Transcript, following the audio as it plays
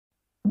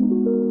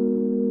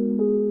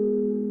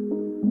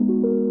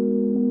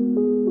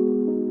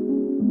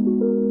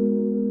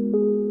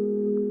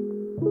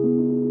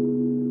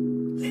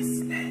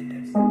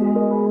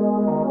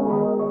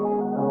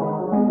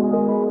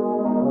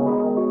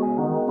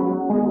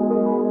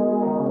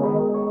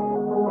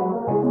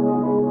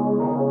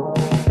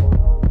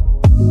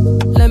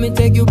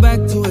take you back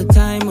to a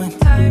time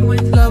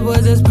when love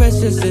was as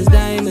precious as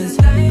diamonds,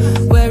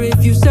 where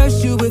if you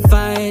search you would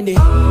find it.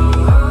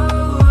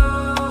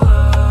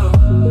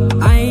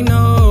 I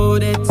know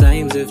that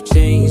times have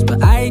changed,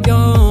 but I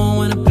don't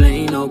wanna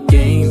play no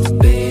games,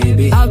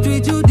 baby. I'll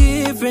treat you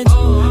different,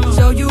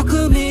 show you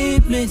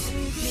commitment.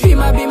 She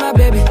might be my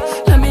baby,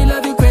 let me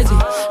love you crazy.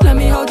 Let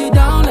me hold you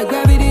down like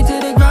gravity to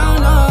the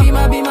ground. Oh, she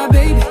might be my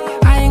baby,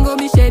 I ain't gonna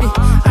be shady,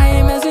 I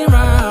ain't messing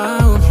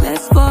around.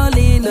 Let's fall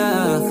in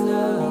love,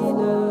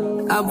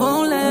 I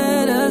won't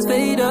let us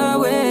fade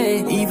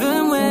away.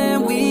 Even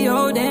when we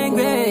old and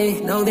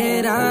gray, know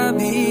that I'll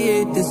be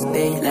here to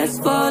stay. Let's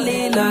fall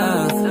in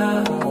love,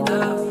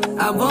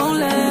 I won't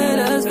let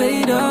us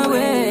fade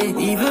away.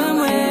 Even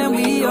when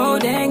we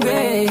old and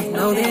gray,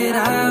 know that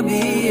I'll be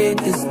here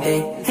to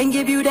stay. And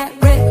give you that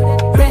red,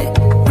 red,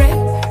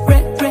 red,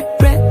 red, red,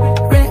 red,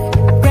 red,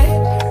 red,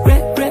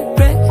 red, red,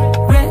 red,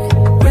 red,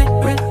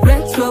 red, red,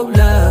 retro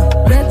love,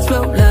 retro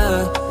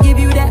love. Give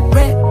you that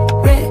red,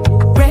 red,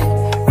 red,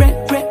 red,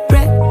 red,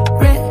 red,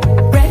 red,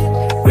 red,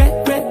 red, red,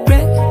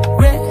 red,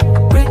 red,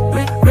 red,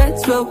 red,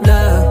 retro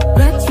love,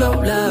 retro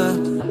love.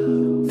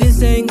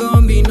 This ain't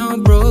gonna be no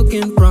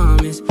broken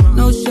promise,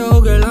 no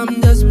show, girl,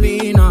 I'm just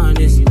being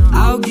honest.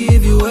 I'll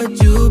give you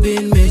what you've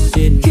been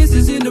missing.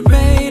 Kisses in the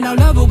rain, I'll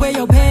love away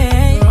your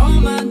pain.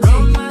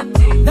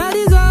 Romantic, that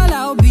is all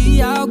I'll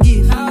be, I'll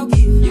give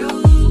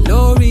you.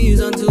 No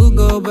reason to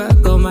go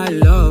back on my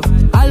love.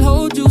 I'll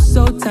hold you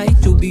so tight,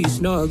 you'll be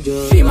snug,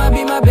 girl. She might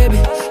be my baby,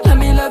 let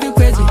me love you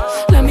crazy.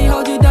 Let me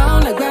hold you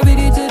down like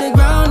gravity to the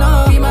ground.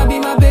 Oh, she might be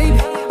my baby,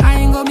 I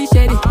ain't gonna be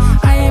shady,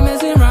 I ain't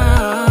messing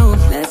around.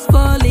 Let's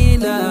fall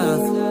in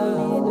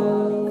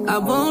love, I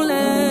won't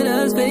let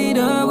us fade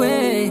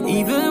away.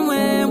 Even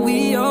when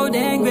we old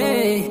and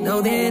gray,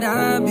 know that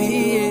I'll be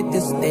here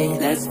to stay.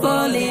 Let's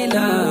fall in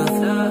love,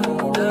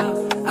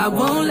 I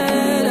won't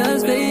let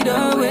us fade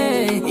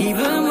away.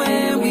 Even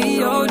when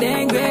we old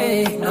and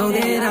gray, know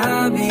that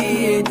I'll be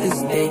here to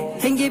stay.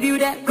 And give you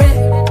that red,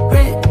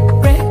 red,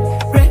 red,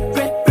 red,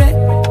 red,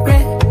 red,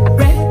 red,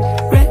 red,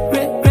 red, red,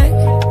 red,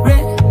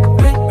 red,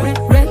 red, red,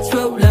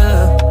 retro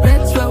love,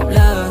 retro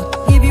love.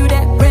 Give you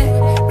that red,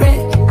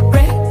 red,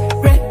 red,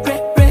 red,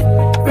 red, red,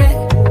 red,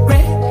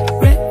 red,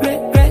 red, red,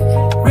 red, red,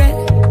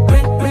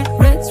 red, red,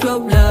 retro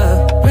love,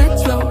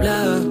 retro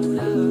love.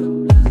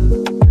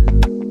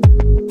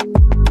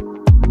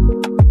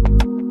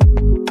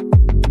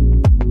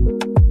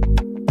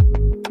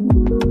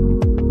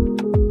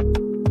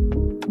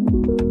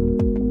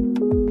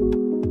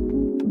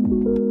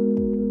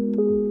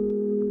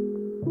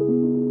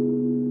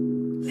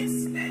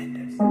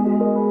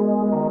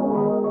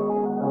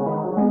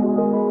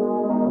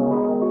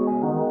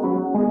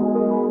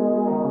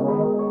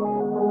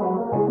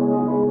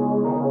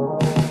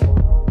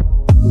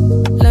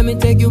 Let me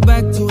take you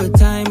back to a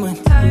time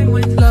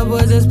when love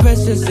was as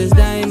precious as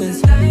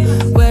diamonds,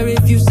 where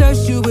if you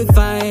search you would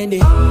find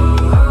it.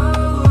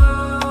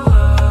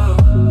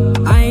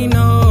 I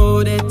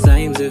know that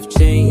times have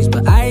changed,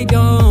 but I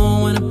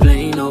don't wanna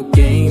play no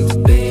games,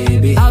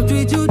 baby. I'll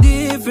treat you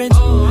different,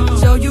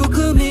 show you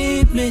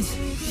commitment.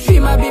 She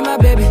might be my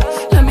baby,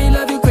 let me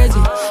love you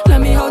crazy. Let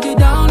me hold you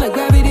down like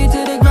gravity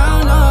to the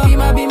ground. Oh, she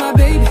might be my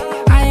baby,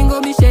 I ain't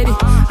gonna be shady,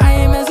 I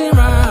ain't messing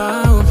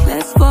around.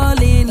 Let's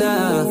fall in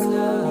love,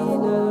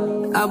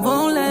 I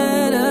won't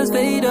let us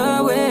fade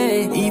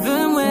away.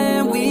 Even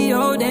when we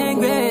old and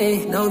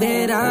gray, know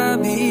that I'll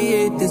be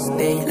here to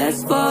stay.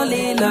 Let's fall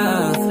in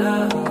love,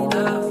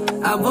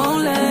 I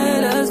won't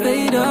let us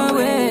fade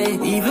away.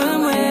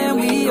 Even when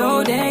we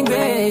old and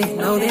gray,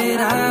 know that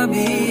I'll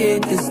be here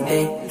to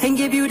stay. And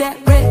give you that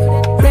red,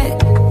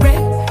 red,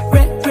 red, red,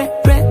 red,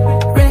 red,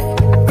 red, red,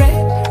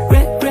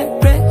 red,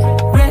 red, red,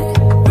 red,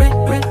 red,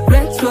 red,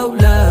 retro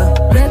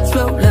love,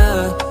 retro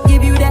love.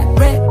 Give you that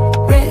red,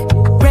 red,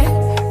 red,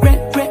 red,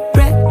 red,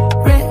 red,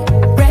 red,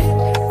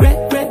 red, red,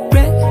 red,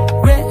 red,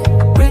 red,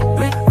 red,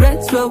 red,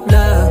 retro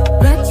love,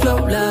 retro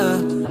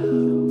love.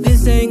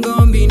 This ain't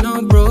gonna be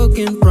no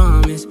broken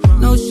promise,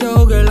 no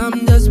show, girl,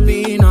 I'm just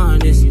being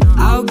honest.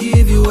 I'll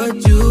give you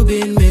what you've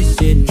been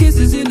missing.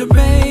 Kisses in the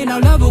rain,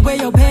 I'll love away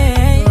your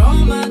pain.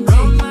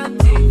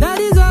 Romantic, that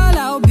is all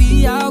I'll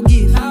be, I'll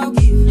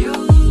give you.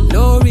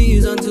 No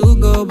reason to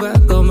go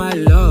back on my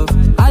love.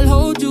 I'll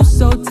hold you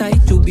so tight,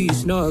 you'll be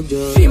snug,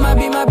 girl. She might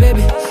be my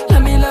baby,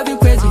 let me love you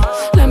crazy.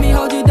 Let me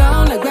hold you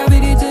down like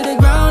gravity to the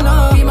ground.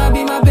 Oh, she might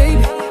be my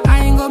baby,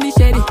 I ain't gonna be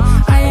shady,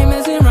 I ain't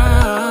messing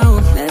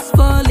around. Let's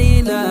fall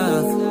in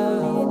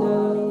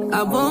love,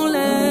 I won't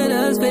let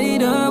us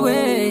fade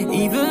away.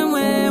 Even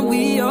when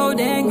we old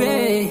and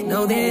gray,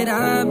 know that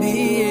I'll be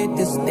here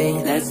to stay.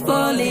 Let's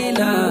fall in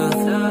love,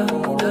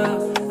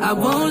 I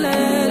won't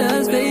let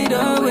us fade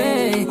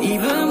away.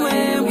 Even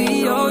when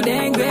we old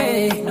and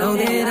gray, know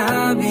that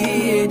I'll be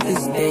here to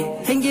stay.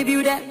 And give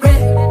you that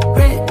red,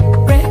 red,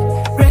 red,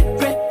 red,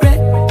 red, red,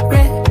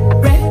 red,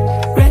 red,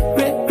 red,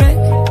 red,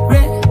 red,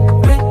 red,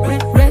 red,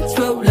 red,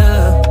 retro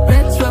love,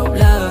 retro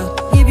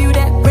love. Give you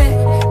that red,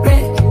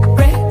 red,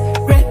 red,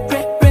 red,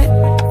 red,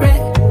 red,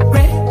 red,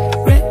 red,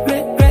 red, red,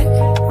 red,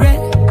 red,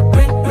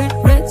 red, red,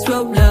 retro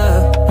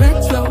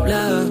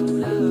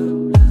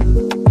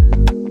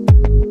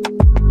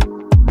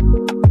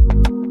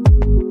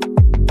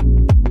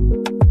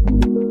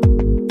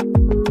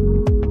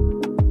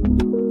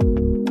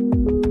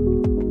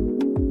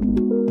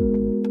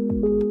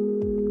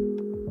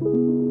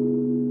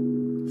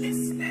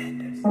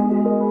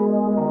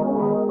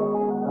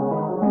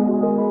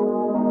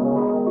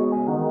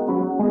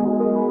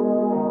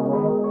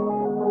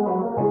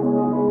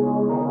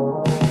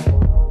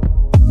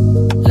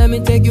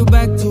me take you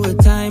back to a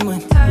time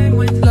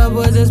when love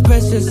was as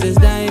precious as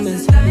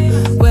diamonds,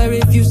 where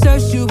if you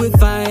search you would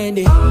find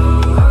it.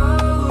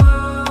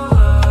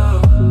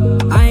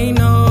 I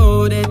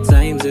know that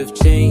times have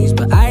changed,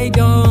 but I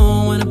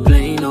don't wanna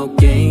play no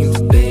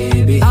games,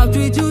 baby. I'll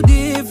treat you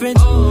different,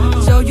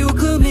 show you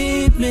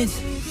commitment.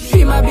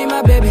 She might be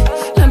my baby,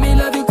 let me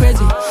love you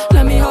crazy.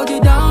 Let me hold you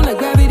down like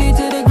gravity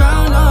to the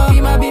ground. Oh,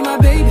 she might be my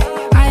baby,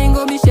 I ain't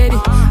gonna be shady,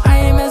 I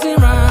ain't messing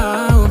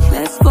around.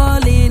 Let's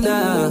fall in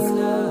love,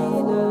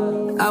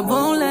 I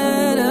won't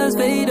let us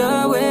fade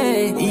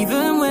away.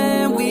 Even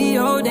when we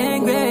old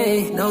and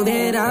gray, know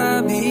that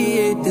I'll be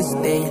here to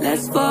stay.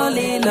 Let's fall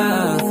in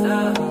love,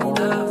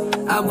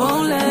 I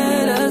won't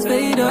let us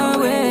fade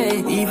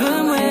away.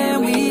 Even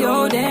when we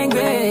old and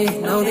gray,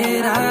 know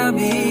that I'll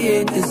be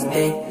here to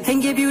stay.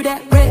 And give you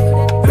that